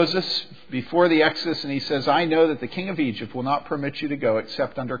speaking to Moses before the Exodus, and he says, I know that the king of Egypt will not permit you to go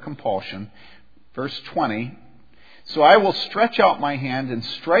except under compulsion. Verse 20, so I will stretch out my hand and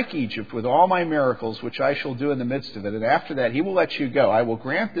strike Egypt with all my miracles, which I shall do in the midst of it. And after that, he will let you go. I will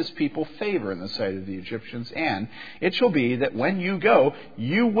grant this people favor in the sight of the Egyptians. And it shall be that when you go,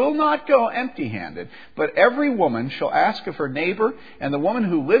 you will not go empty-handed. But every woman shall ask of her neighbor and the woman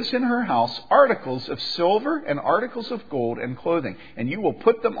who lives in her house articles of silver and articles of gold and clothing. And you will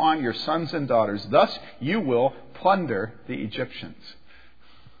put them on your sons and daughters. Thus you will plunder the Egyptians.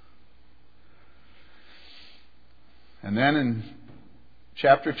 And then in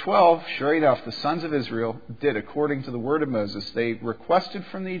chapter 12, sure enough, the sons of Israel did according to the word of Moses. They requested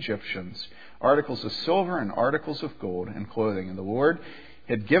from the Egyptians articles of silver and articles of gold and clothing. And the Lord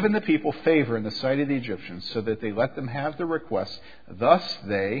had given the people favor in the sight of the Egyptians so that they let them have their requests. Thus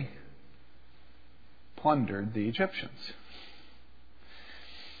they plundered the Egyptians.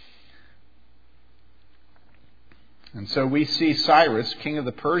 And so we see Cyrus, king of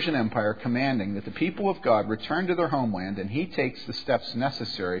the Persian Empire, commanding that the people of God return to their homeland, and he takes the steps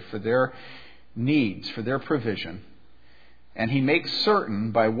necessary for their needs, for their provision. And he makes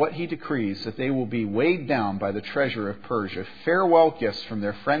certain by what he decrees that they will be weighed down by the treasure of Persia, farewell gifts from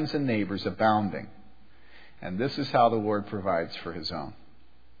their friends and neighbors abounding. And this is how the Lord provides for his own,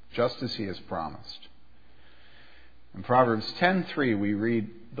 just as he has promised. In Proverbs 10:3 we read,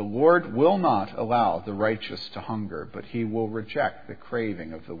 "The Lord will not allow the righteous to hunger, but he will reject the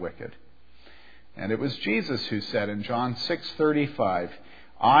craving of the wicked." And it was Jesus who said in John 6:35,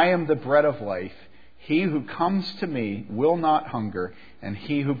 "I am the bread of life. He who comes to me will not hunger, and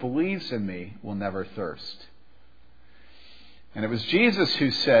he who believes in me will never thirst." And it was Jesus who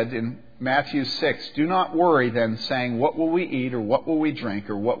said in Matthew 6, "Do not worry then, saying, what will we eat, or what will we drink,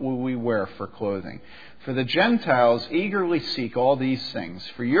 or what will we wear for clothing? For the Gentiles eagerly seek all these things,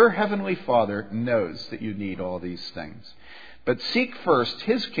 for your heavenly Father knows that you need all these things. But seek first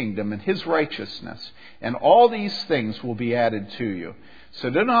his kingdom and his righteousness, and all these things will be added to you. So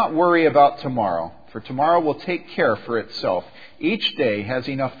do not worry about tomorrow, for tomorrow will take care for itself. Each day has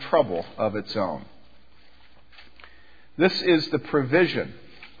enough trouble of its own." This is the provision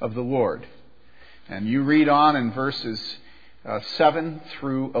of the Lord. And you read on in verses 7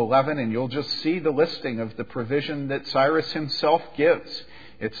 through 11, and you'll just see the listing of the provision that Cyrus himself gives.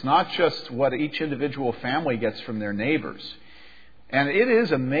 It's not just what each individual family gets from their neighbors. And it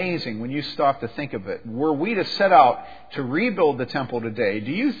is amazing when you stop to think of it. Were we to set out to rebuild the temple today,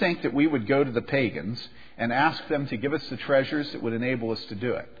 do you think that we would go to the pagans and ask them to give us the treasures that would enable us to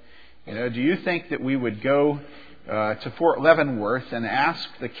do it? Do you think that we would go to Fort Leavenworth and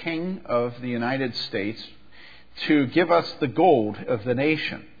ask the King of the United States to give us the gold of the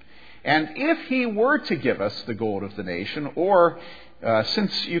nation? And if he were to give us the gold of the nation, or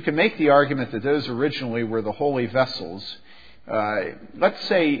since you can make the argument that those originally were the holy vessels, let's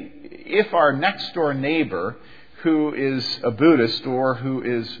say if our next door neighbor who is a Buddhist or who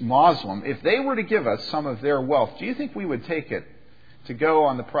is Muslim, if they were to give us some of their wealth, do you think we would take it to go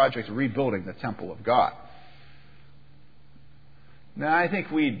on the project of rebuilding the temple of God? Now, I think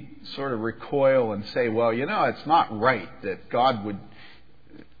we'd sort of recoil and say, well, it's not right that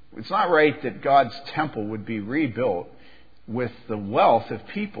God's temple would be rebuilt with the wealth of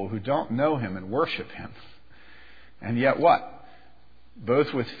people who don't know him and worship him. And yet what?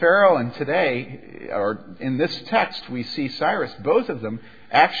 Both with Pharaoh and today, or in this text, we see Cyrus, both of them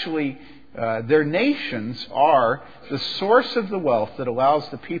actually, their nations are the source of the wealth that allows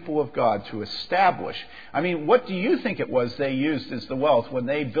the people of God to establish. I mean, what do you think it was they used as the wealth when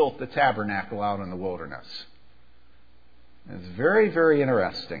they built the tabernacle out in the wilderness? It's very, very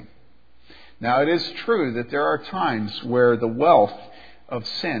interesting. Now, it is true that there are times where the wealth of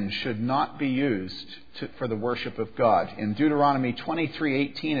sin should not be used for the worship of God. In Deuteronomy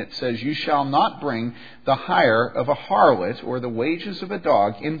 23:18 it says, "You shall not bring the hire of a harlot or the wages of a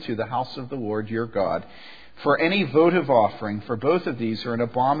dog into the house of the Lord your God for any votive offering, for both of these are an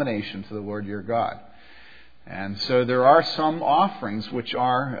abomination to the Lord your God." And so there are some offerings which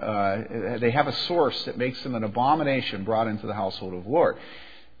they have a source that makes them an abomination brought into the household of the Lord.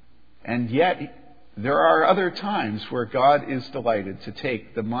 And yet there are other times where God is delighted to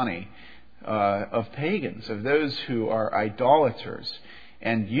take the money of pagans, of those who are idolaters,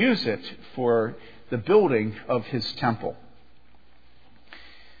 and use it for the building of his temple.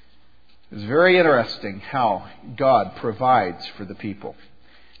 It's very interesting how God provides for the people.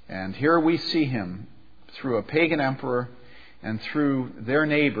 And here we see him through a pagan emperor and through their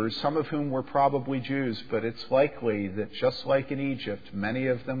neighbors, some of whom were probably Jews, but it's likely that just like in Egypt, many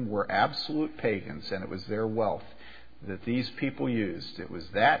of them were absolute pagans, and it was their wealth that these people used. It was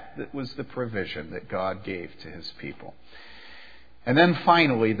that was the provision that God gave to his people. And then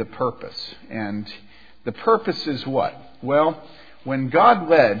finally, the purpose. And the purpose is what? Well, when God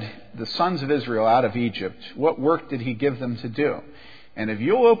led the sons of Israel out of Egypt, what work did he give them to do? And if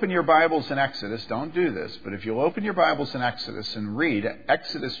you'll open your Bibles in Exodus, don't do this, but if you'll open your Bibles in Exodus and read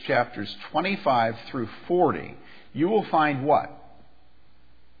Exodus chapters 25 through 40, you will find what?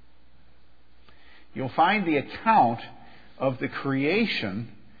 You'll find the account of the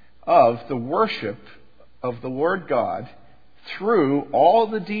creation of the worship of the Lord God through all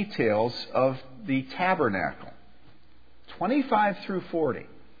the details of the tabernacle. 25 through 40.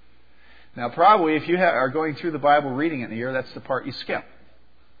 Now, probably if you are going through the Bible reading it in a year, that's the part you skip.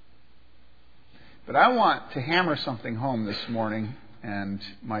 But I want to hammer something home this morning, and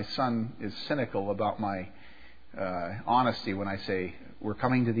my son is cynical about my honesty when I say we're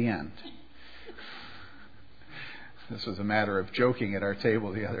coming to the end. This was a matter of joking at our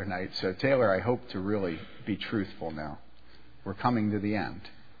table the other night. So, Taylor, I hope to really be truthful now. We're coming to the end.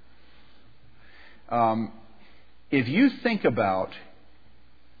 If you think about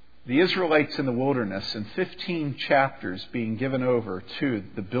the Israelites in the wilderness and 15 chapters being given over to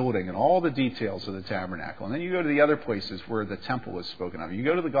the building and all the details of the tabernacle. And then you go to the other places where the temple is spoken of. You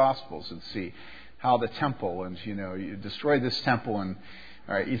go to the Gospels and see how the temple, and you destroyed this temple, and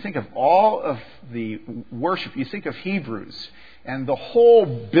all right, you think of all of the worship. You think of Hebrews and the whole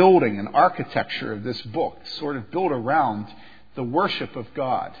building and architecture of this book sort of built around the worship of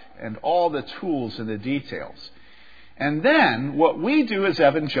God and all the tools and the details. And then what we do as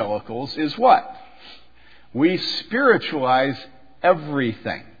evangelicals is what? We spiritualize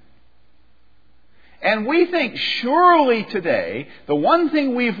everything. And we think surely today, the one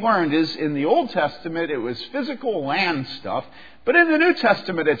thing we've learned is in the Old Testament it was physical land stuff, but in the New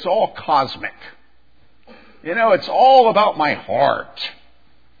Testament it's all cosmic. It's all about my heart.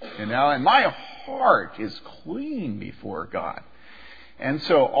 And my heart is clean before God. And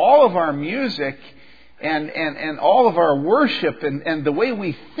so all of our music and all of our worship and the way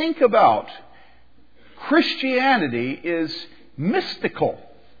we think about Christianity is mystical.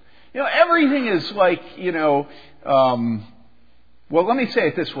 Everything is like, well, let me say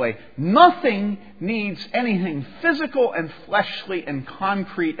it this way. Nothing needs anything physical and fleshly and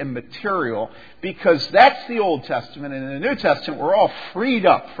concrete and material, because that's the Old Testament. And in the New Testament, we're all freed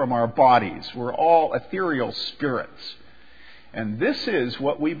up from our bodies. We're all ethereal spirits. And this is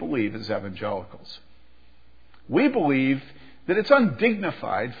what we believe as evangelicals. We believe that it's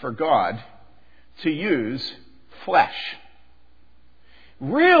undignified for God to use flesh.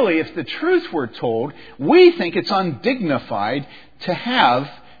 Really, if the truth were told, we think it's undignified to have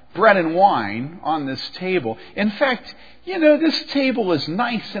bread and wine on this table. In fact, this table is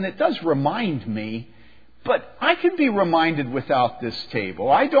nice and it does remind me, but I can be reminded without this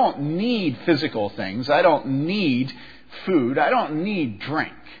table. I don't need physical things. I don't need food. I don't need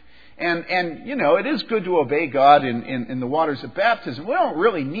drink. And it is good to obey God in the waters of baptism. We don't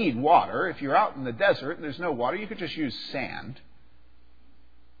really need water. If you're out in the desert and there's no water, you could just use sand.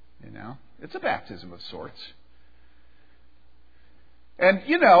 It's a baptism of sorts. And,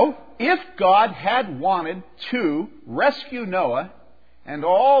 if God had wanted to rescue Noah and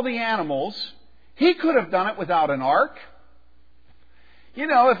all the animals, He could have done it without an ark.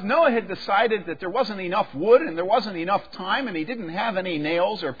 If Noah had decided that there wasn't enough wood and there wasn't enough time and he didn't have any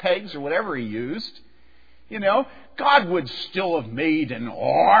nails or pegs or whatever he used, God would still have made an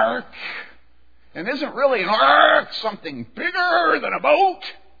ark. And isn't really an ark something bigger than a boat?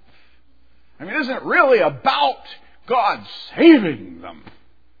 Isn't it really about God saving them?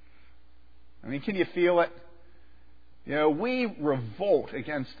 Can you feel it? We revolt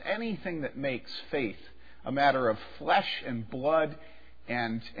against anything that makes faith a matter of flesh and blood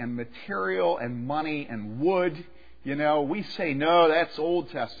and material and money and wood. We say, no, that's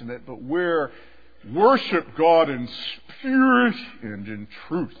Old Testament, but we're worship God in spirit and in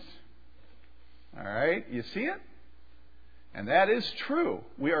truth. All right? You see it? And that is true.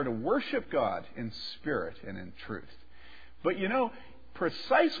 We are to worship God in spirit and in truth. But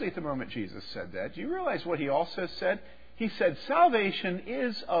precisely at the moment Jesus said that, do you realize what He also said? He said, salvation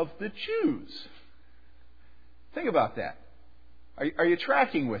is of the Jews. Think about that. Are you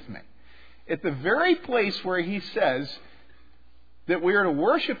tracking with me? At the very place where He says that we are to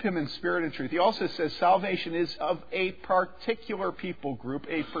worship Him in spirit and truth, He also says salvation is of a particular people group,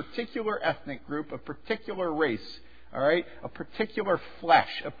 a particular ethnic group, a particular race. All right? A particular flesh,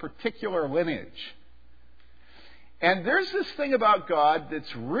 a particular lineage. And there's this thing about God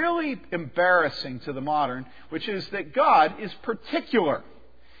that's really embarrassing to the modern, which is that God is particular.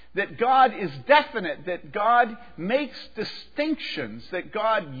 That God is definite. That God makes distinctions. That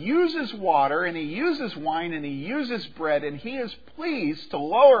God uses water and He uses wine and He uses bread, and He is pleased to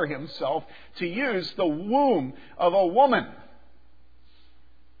lower Himself to use the womb of a woman.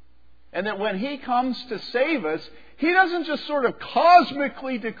 And that when He comes to save us, He doesn't just sort of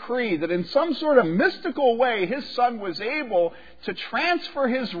cosmically decree that in some sort of mystical way His Son was able to transfer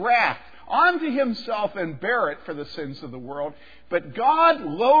His wrath onto Himself and bear it for the sins of the world. But God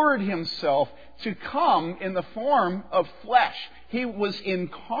lowered Himself to come in the form of flesh. He was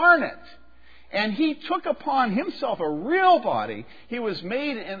incarnate. And He took upon Himself a real body. He was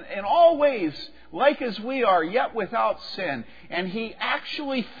made in all ways like as we are, yet without sin. And He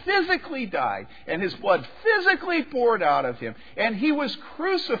actually physically died. And His blood physically poured out of Him. And He was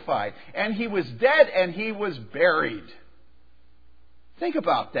crucified. And He was dead. And He was buried. Think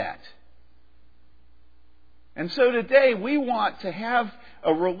about that. And so today we want to have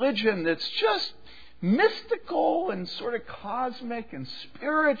a religion that's just mystical and sort of cosmic and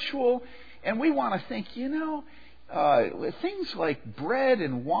spiritual. And we want to think, things like bread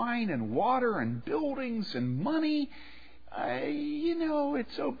and wine and water and buildings and money,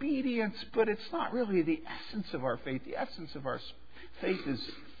 it's obedience, but it's not really the essence of our faith. The essence of our faith is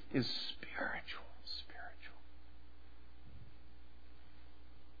spiritual.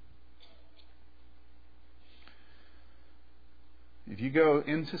 If you go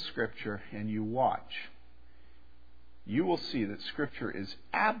into Scripture and you watch, you will see that Scripture is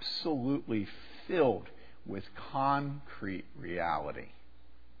absolutely filled with concrete reality.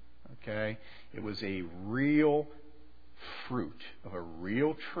 Okay? It was a real fruit of a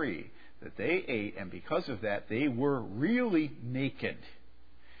real tree that they ate, and because of that, they were really naked.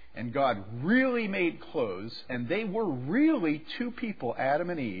 And God really made clothes, and they were really two people, Adam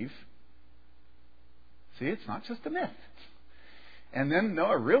and Eve. See, it's not just a myth. And then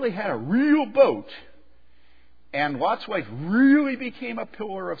Noah really had a real boat. And Lot's wife really became a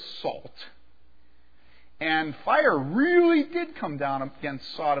pillar of salt. And fire really did come down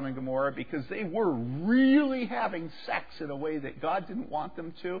against Sodom and Gomorrah because they were really having sex in a way that God didn't want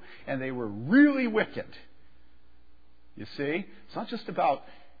them to. And they were really wicked. You see? It's not just about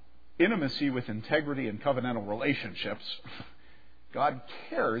intimacy with integrity and covenantal relationships. God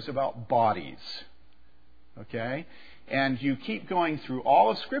cares about bodies. Okay? And you keep going through all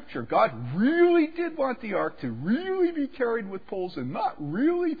of Scripture. God really did want the ark to really be carried with poles and not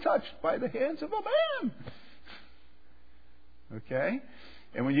really touched by the hands of a man. Okay?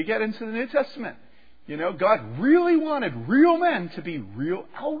 And when you get into the New Testament, God really wanted real men to be real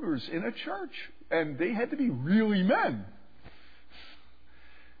elders in a church. And they had to be really men.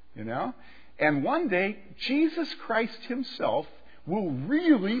 And one day, Jesus Christ himself will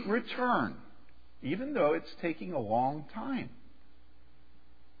really return. Even though it's taking a long time.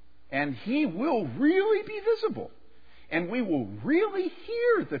 And he will really be visible. And we will really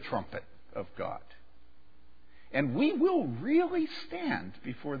hear the trumpet of God. And we will really stand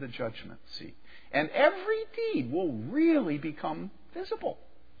before the judgment seat. And every deed will really become visible.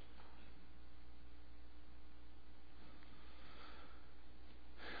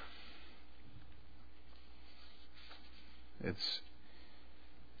 It's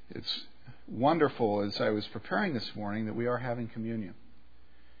wonderful as I was preparing this morning that we are having communion.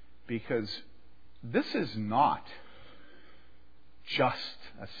 Because this is not just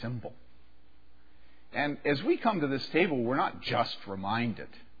a symbol. And as we come to this table, we're not just reminded.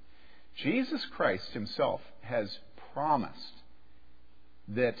 Jesus Christ himself has promised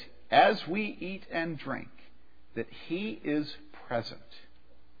that as we eat and drink, that he is present.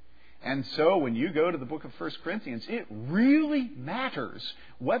 And so when you go to the book of 1 Corinthians, it really matters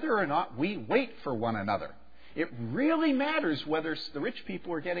whether or not we wait for one another. It really matters whether the rich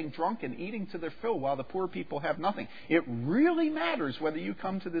people are getting drunk and eating to their fill while the poor people have nothing. It really matters whether you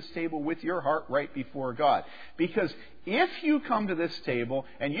come to this table with your heart right before God. Because if you come to this table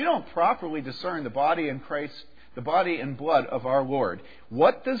and you don't properly discern the body in Christ, the body and blood of our Lord,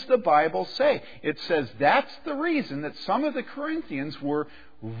 what does the Bible say? It says that's the reason that some of the Corinthians were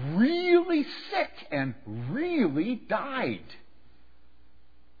really sick and really died.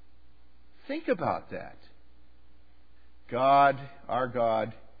 Think about that. God, our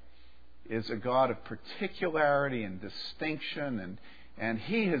God, is a God of particularity and distinction, and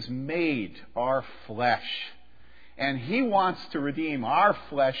he has made our flesh. And he wants to redeem our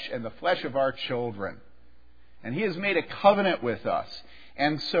flesh and the flesh of our children. And he has made a covenant with us.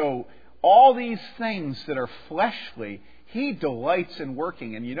 And so all these things that are fleshly, he delights in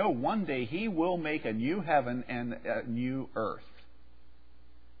working. And one day he will make a new heaven and a new earth.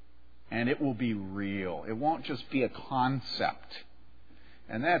 And it will be real. It won't just be a concept.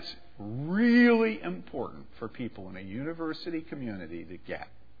 And that's really important for people in a university community to get.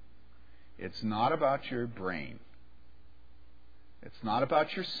 It's not about your brain. It's not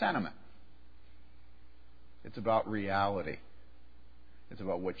about your sentiment. It's about reality. It's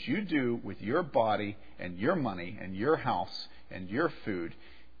about what you do with your body and your money and your house and your food,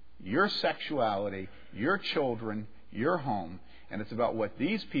 your sexuality, your children, your home. And it's about what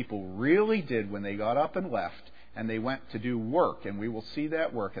these people really did when they got up and left and they went to do work. And we will see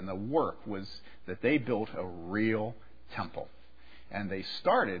that work. And the work was that they built a real temple. And they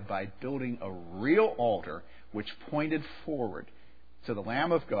started by building a real altar which pointed forward to the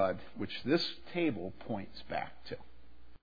Lamb of God, which this table points back to.